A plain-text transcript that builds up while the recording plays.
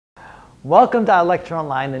Welcome to Electron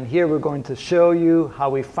Line, and here we're going to show you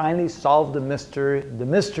how we finally solved the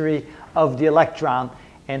mystery of the electron,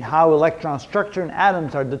 and how electron structure and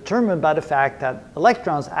atoms are determined by the fact that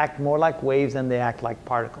electrons act more like waves than they act like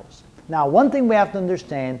particles. Now, one thing we have to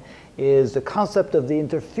understand is the concept of the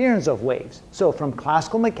interference of waves. So from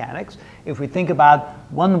classical mechanics, if we think about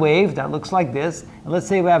one wave that looks like this, and let's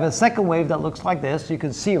say we have a second wave that looks like this, you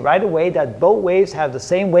can see right away that both waves have the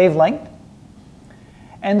same wavelength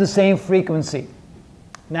and the same frequency.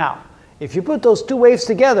 Now, if you put those two waves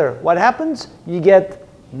together, what happens? You get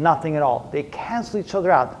nothing at all. They cancel each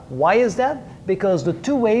other out. Why is that? Because the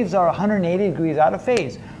two waves are 180 degrees out of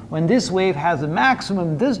phase. When this wave has a maximum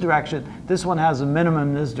in this direction, this one has a minimum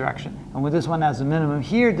in this direction. And when this one has a minimum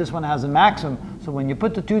here, this one has a maximum. So when you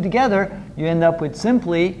put the two together, you end up with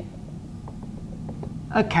simply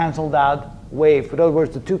a canceled out wave. In other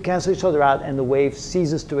words, the two cancel each other out and the wave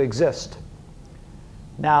ceases to exist.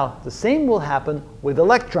 Now, the same will happen with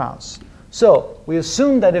electrons. So we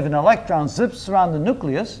assume that if an electron zips around the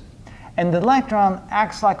nucleus, and the electron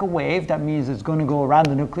acts like a wave, that means it's going to go around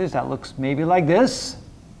the nucleus. That looks maybe like this.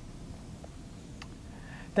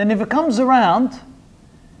 Then if it comes around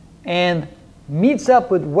and meets up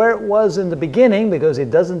with where it was in the beginning, because it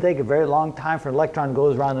doesn't take a very long time for an electron to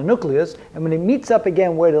go around the nucleus, and when it meets up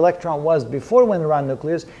again where the electron was before it went around the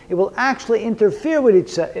nucleus, it will actually interfere with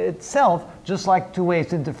itself, just like two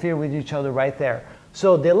waves interfere with each other right there.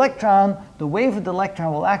 So the electron, the wave of the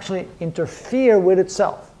electron will actually interfere with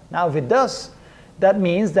itself. Now if it does, that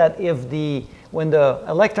means that when the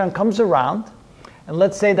electron comes around, and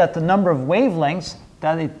let's say that the number of wavelengths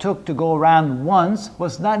that it took to go around once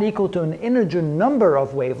was not equal to an integer number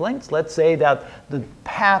of wavelengths. Let's say that the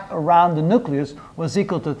path around the nucleus was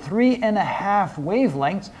equal to 3.5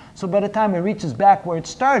 wavelengths. So by the time it reaches back where it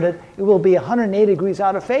started, it will be 180 degrees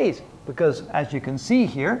out of phase. Because as you can see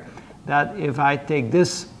here, that if I take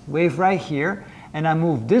this wave right here, and I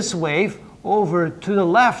move this wave over to the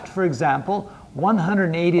left, for example,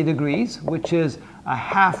 180 degrees, which is a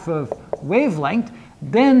half of wavelength,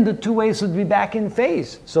 then the two waves would be back in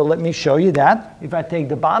phase. So let me show you that. If I take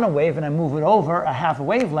the bottom wave and I move it over a half a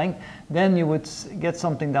wavelength, then you would get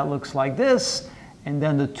something that looks like this, and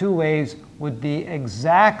then the two waves would be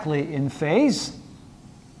exactly in phase.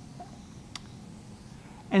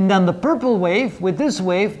 And then the purple wave, with this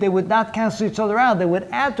wave, they would not cancel each other out. They would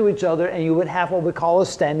add to each other, and you would have what we call a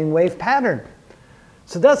standing wave pattern.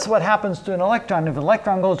 So that's what happens to an electron. If an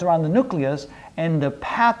electron goes around the nucleus, and the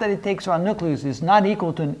path that it takes around the nucleus is not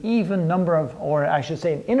equal to an even number of, or I should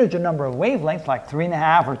say an integer number of wavelengths, like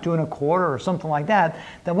 3.5 or 2.25 or something like that,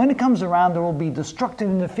 then when it comes around, there will be destructive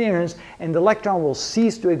interference, and the electron will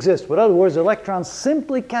cease to exist. In other words, the electron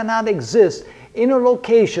simply cannot exist in a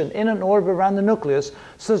location, in an orbit around the nucleus,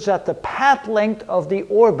 such that the path length of the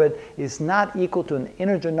orbit is not equal to an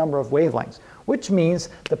integer number of wavelengths, which means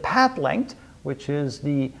the path length, which is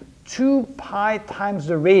the 2 pi times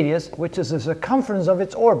the radius, which is the circumference of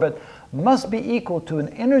its orbit, must be equal to an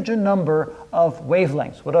integer number of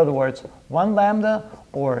wavelengths. In other words, 1 lambda,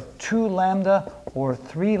 or 2 lambda, or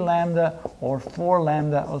 3 lambda, or 4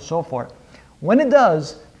 lambda, or so forth. When it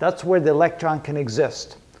does, that's where the electron can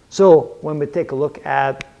exist. So when we take a look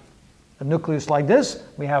at a nucleus like this,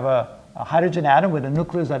 we have a hydrogen atom with a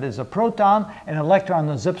nucleus that is a proton, and an electron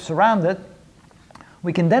that zips around it.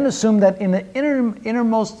 We can then assume that in the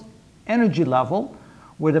innermost energy level,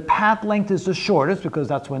 where the path length is the shortest, because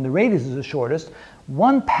that's when the radius is the shortest,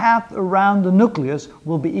 one path around the nucleus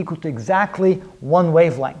will be equal to exactly 1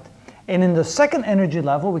 wavelength. And in the second energy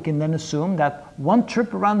level, we can then assume that one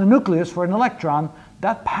trip around the nucleus for an electron,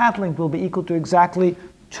 that path length will be equal to exactly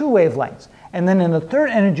 2 wavelengths. And then in the third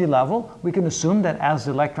energy level, we can assume that as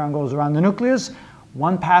the electron goes around the nucleus,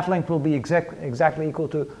 one path length will be exactly equal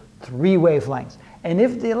to 3 wavelengths. And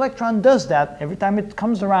if the electron does that, every time it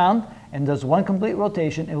comes around and does one complete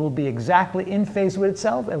rotation, it will be exactly in phase with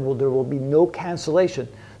itself, and there will be no cancellation.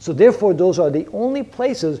 So therefore, those are the only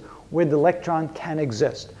places where the electron can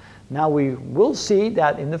exist. Now we will see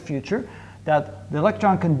that in the future, that the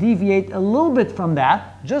electron can deviate a little bit from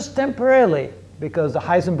that, just temporarily, because the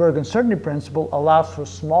Heisenberg uncertainty principle allows for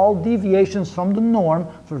small deviations from the norm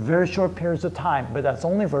for very short periods of time, but that's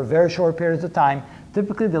only for very short periods of time.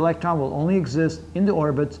 Typically, the electron will only exist in the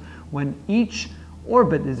orbits when each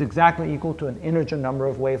orbit is exactly equal to an integer number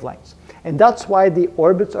of wavelengths. And that's why the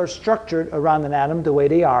orbits are structured around an atom the way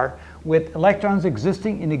they are, with electrons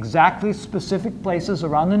existing in exactly specific places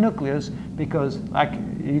around the nucleus, because like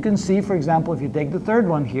you can see, for example, if you take the third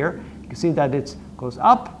one here, you can see that it goes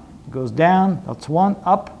up, it goes down, that's 1,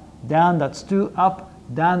 up, down, that's 2, up,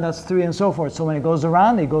 down that's 3, and so forth. So when it goes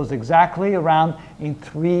around, it goes exactly around in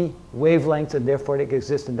 3 wavelengths, and therefore it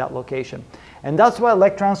exists in that location. And that's why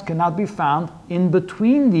electrons cannot be found in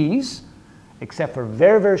between these, except for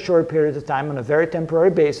very, very short periods of time on a very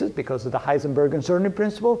temporary basis because of the Heisenberg uncertainty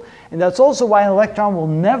principle. And that's also why an electron will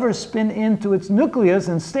never spin into its nucleus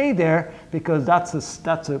and stay there, because that's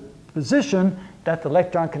a position that the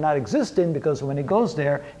electron cannot exist in, because when it goes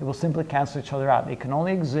there, it will simply cancel each other out. It can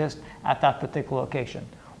only exist at that particular location.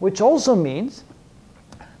 Which also means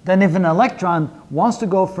that if an electron wants to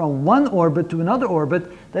go from one orbit to another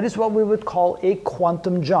orbit, that is what we would call a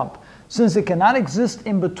quantum jump. Since it cannot exist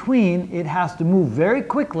in between, it has to move very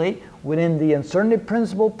quickly within the uncertainty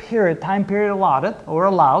principle period, time period allotted or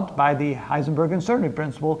allowed by the Heisenberg uncertainty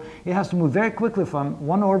principle. It has to move very quickly from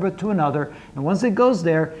one orbit to another, and once it goes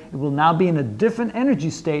there, it will now be in a different energy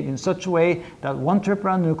state in such a way that one trip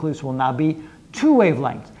around the nucleus will now be 2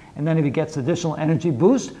 wavelengths. And then if it gets additional energy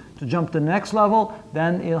boost to jump to the next level,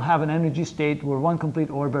 then it'll have an energy state where one complete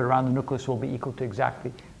orbit around the nucleus will be equal to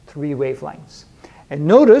exactly 3 wavelengths. And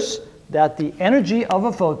notice that the energy of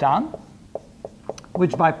a photon,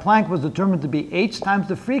 which by Planck was determined to be h times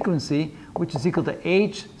the frequency, which is equal to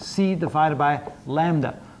hc divided by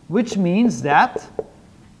lambda, which means that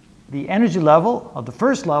the energy level of the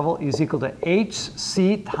first level is equal to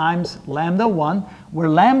hc times lambda 1, where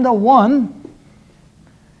lambda 1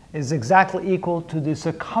 is exactly equal to the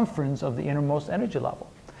circumference of the innermost energy level.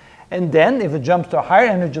 And then if it jumps to a higher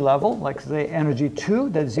energy level, like say energy 2,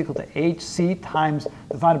 that is equal to hc times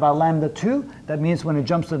divided by lambda 2, that means when it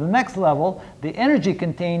jumps to the next level, the energy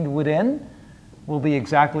contained within will be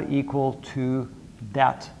exactly equal to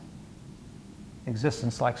that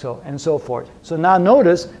existence, like so, and so forth. So now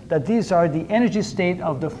notice that these are the energy state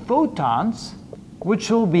of the photons, which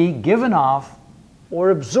will be given off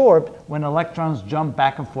or absorbed when electrons jump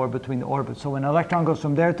back and forth between the orbits. So when an electron goes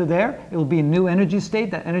from there to there, it will be a new energy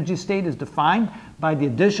state. That energy state is defined by the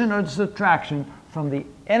addition or the subtraction from the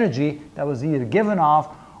energy that was either given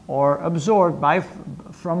off or absorbed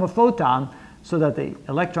from a photon, so that the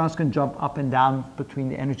electrons can jump up and down between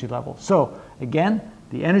the energy levels. So again,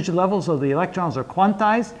 the energy levels of the electrons are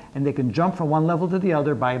quantized, and they can jump from one level to the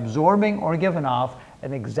other by absorbing or giving off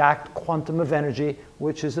an exact quantum of energy,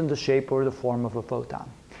 which is in the shape or the form of a photon.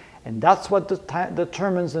 And that's what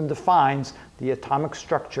determines and defines the atomic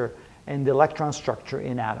structure and the electron structure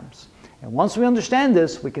in atoms. And once we understand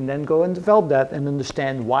this, we can then go and develop that and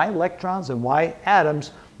understand why electrons and why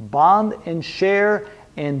atoms bond and share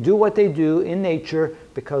and do what they do in nature,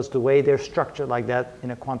 because the way they're structured like that in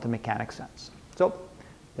a quantum mechanics sense. So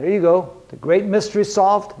there you go, the great mystery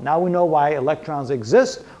solved. Now we know why electrons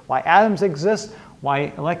exist, why atoms exist,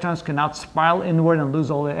 why electrons cannot spiral inward and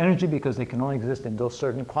lose all their energy, because they can only exist in those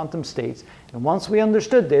certain quantum states. And once we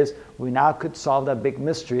understood this, we now could solve that big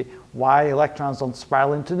mystery, why electrons don't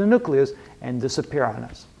spiral into the nucleus and disappear on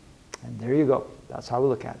us. And there you go. That's how we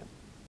look at it.